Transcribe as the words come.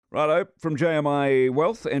Righto, from JMI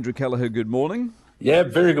Wealth, Andrew Callagher, good morning. Yeah,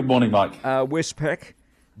 very good morning, Mike. Westpac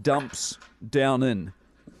dumps down in.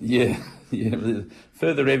 Yeah.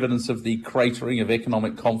 Further evidence of the cratering of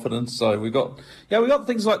economic confidence. So we got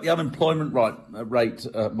things like the unemployment rate,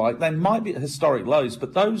 Mike. They might be at historic lows,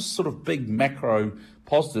 but those sort of big macro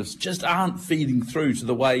positives just aren't feeding through to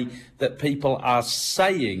the way that people are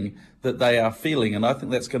saying that they are feeling. And I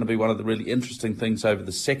think that's going to be one of the really interesting things over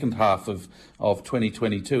the second half of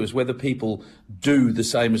 2022 is whether people do the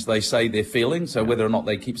same as they say they're feeling. So whether or not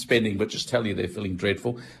they keep spending but just tell you they're feeling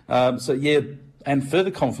dreadful. And further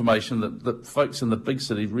confirmation that folks in the big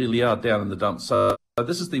city really are down in the dumps. So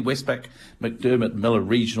this is the Westpac McDermott Miller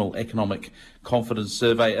Regional Economic Confidence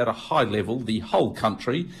Survey. At a high level, the whole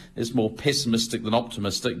country is more pessimistic than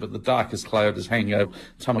optimistic, but the darkest cloud is hanging over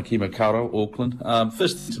Tamaki Makaurau, Auckland.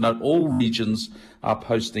 First thing to note, all regions are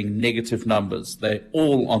posting negative numbers. They're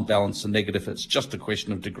all on balance and negative. It's just a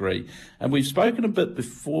question of degree. And we've spoken a bit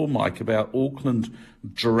before, Mike, about Auckland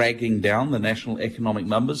dragging down the national economic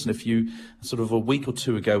numbers. And if you sort of a week or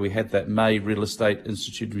two ago, we had that May Real Estate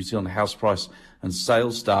Institute New Zealand house price and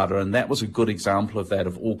sales data, and that was a good example of that,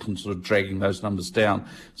 of Auckland sort of dragging those numbers down.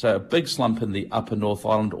 So a big slump in the upper North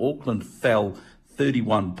Island. Auckland fell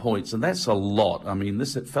 31 points, and that's a lot. I mean,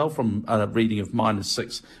 it fell from a reading of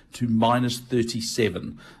 -6 to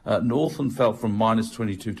 -37. Northland fell from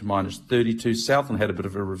 -22 to -32. Southland had a bit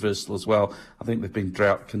of a reversal as well. I think there've been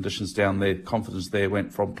drought conditions down there. Confidence there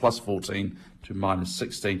went from +14 to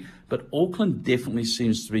 -16. But Auckland definitely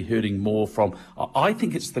seems to be hurting more from, I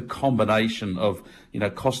think it's the combination of,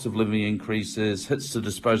 cost of living increases, hits to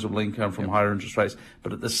disposable income from higher interest rates.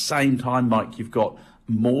 But at the same time, Mike, you've got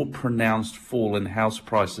more pronounced fall in house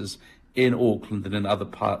prices in Auckland than in other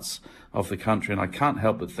parts of the country. And I can't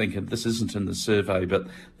help but think, and this isn't in the survey, but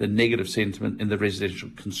the negative sentiment in the residential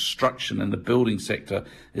construction and the building sector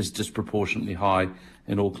is disproportionately high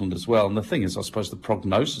in Auckland as well. And the thing is, I suppose the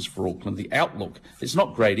prognosis for Auckland, the outlook, it's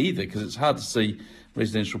not great either, because it's hard to see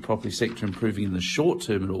residential property sector improving in the short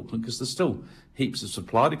term in Auckland because there's still heaps of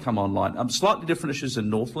supply to come online. Slightly different issues in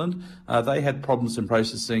Northland. They had problems in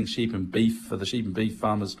processing sheep and beef for the sheep and beef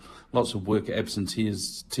farmers. Lots of worker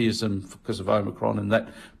absenteeism because of Omicron in that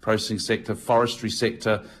processing sector. Forestry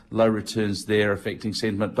sector, low returns there affecting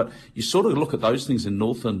sentiment. But you sort of look at those things in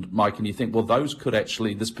Northland, Mike, and you think, well, those could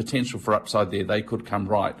actually, there's potential for upside there. They could come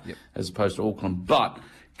right as opposed to Auckland. But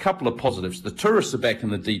couple of positives. The tourists are back in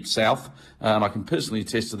the deep south, and I can personally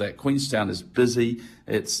attest to that. Queenstown is busy.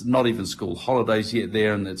 It's not even school holidays yet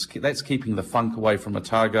there, and that's keeping the funk away from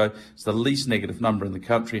Otago. It's the least negative number in the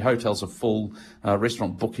country. Hotels are full,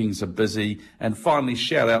 restaurant bookings are busy, and finally,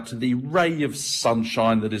 shout out to the ray of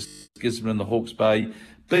sunshine that is Gisborne and the Hawke's Bay.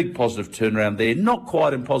 Big positive turnaround there. Not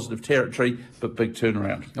quite in positive territory, but big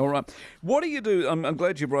turnaround. All right. What do you do? I'm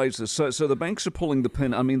glad you've raised this. So the banks are pulling the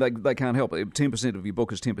pin. I mean, they can't help it. 10% of your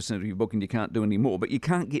book is 10% of your book, and you can't do any more, but you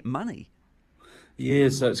can't get money. Yeah,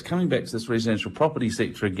 so it's coming back to this residential property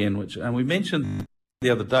sector again, and we mentioned the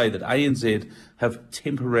other day that ANZ have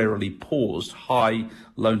temporarily paused high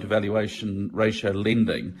loan-to-valuation ratio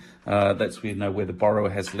lending. That's where the borrower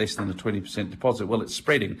has less than a 20% deposit. Well, it's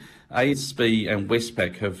spreading. ASB and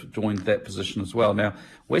Westpac have joined that position as well. Now,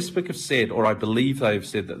 Westpac have said, or I believe they've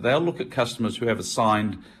said, that they'll look at customers who have a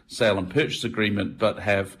signed sale and purchase agreement but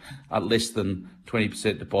have less than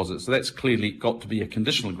 20% deposit. So that's clearly got to be a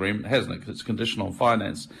conditional agreement, hasn't it? Because it's conditional on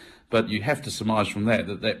finance. But you have to surmise from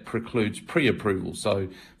that precludes pre-approval. So,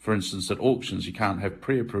 for instance, at auctions, you can't have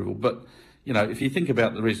pre-approval. But, if you think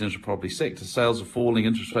about the residential property sector, sales are falling,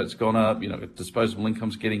 interest rates have gone up, disposable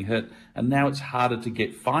income's getting hit, and now it's harder to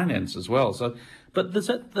get finance as well. So, but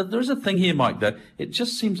there is a thing here, Mike, that it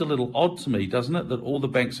just seems a little odd to me, doesn't it, that all the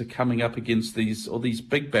banks are coming up against these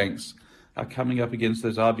big banks are coming up against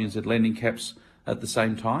those RBNZ lending caps at the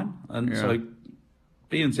same time. And so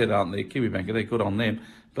BNZ aren't there, Kiwibank, they're good on them.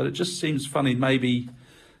 But it just seems funny. Maybe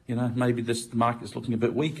the market's looking a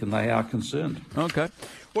bit weak and they are concerned. Okay.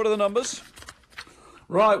 What are the numbers?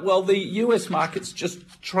 Right, well, the US market's just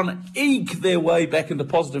trying to eke their way back into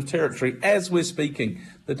positive territory as we're speaking.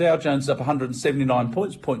 The Dow Jones is up 179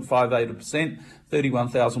 points, 0.58%,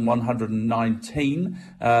 31,119.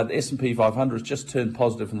 The S&P 500 has just turned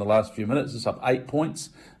positive in the last few minutes. It's up 8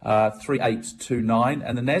 points, 3829.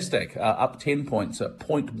 And the Nasdaq up 10 points, at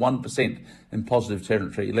 0.1% in positive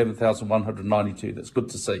territory, 11,192. That's good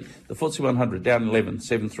to see. The FTSE 100 down 11,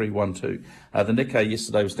 7312. The Nikkei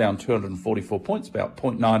yesterday was down 244 points, about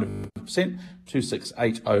 0.9%,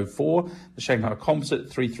 26804. The Shanghai Composite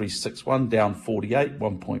 3361 down 48,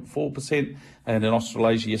 1.4%. And in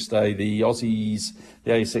Australasia yesterday, the Aussies,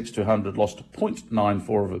 the ASX 200 lost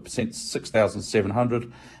 0.94%,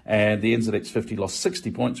 6,700. and the NZX 50 lost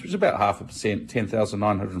 60 points, which is about 0.5%,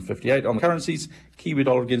 10,958. On the currencies, Kiwi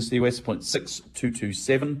dollar against the US,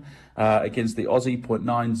 0.6227, against the Aussie,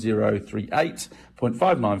 0.9038,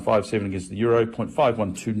 0.5957 against the euro,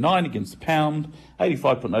 0.5129 against the pound,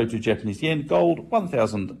 85.02 Japanese yen, gold,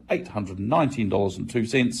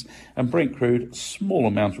 $1,819.02, and Brent crude, small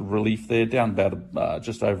amount of relief there, down about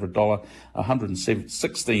just over $1,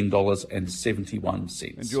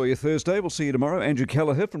 $116.71. Enjoy your Thursday. We'll see you tomorrow. Andrew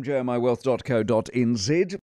Kelleher from jmiwealth.co.nz.